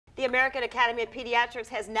The American Academy of Pediatrics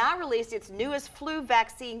has now released its newest flu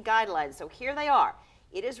vaccine guidelines. So here they are.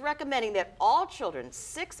 It is recommending that all children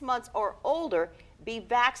 6 months or older be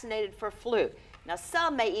vaccinated for flu. Now,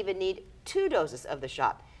 some may even need 2 doses of the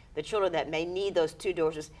shot. The children that may need those 2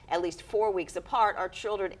 doses at least 4 weeks apart are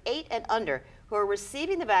children 8 and under who are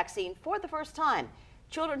receiving the vaccine for the first time.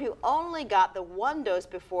 Children who only got the 1 dose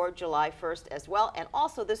before July 1st as well, and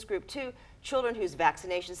also this group too, children whose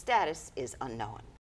vaccination status is unknown.